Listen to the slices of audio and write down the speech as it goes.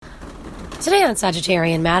Today on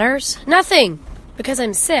Sagittarian Matters, nothing, because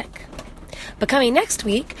I'm sick. But coming next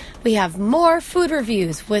week, we have more food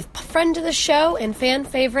reviews with friend of the show and fan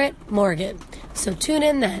favorite, Morgan. So tune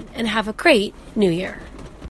in then and have a great New Year.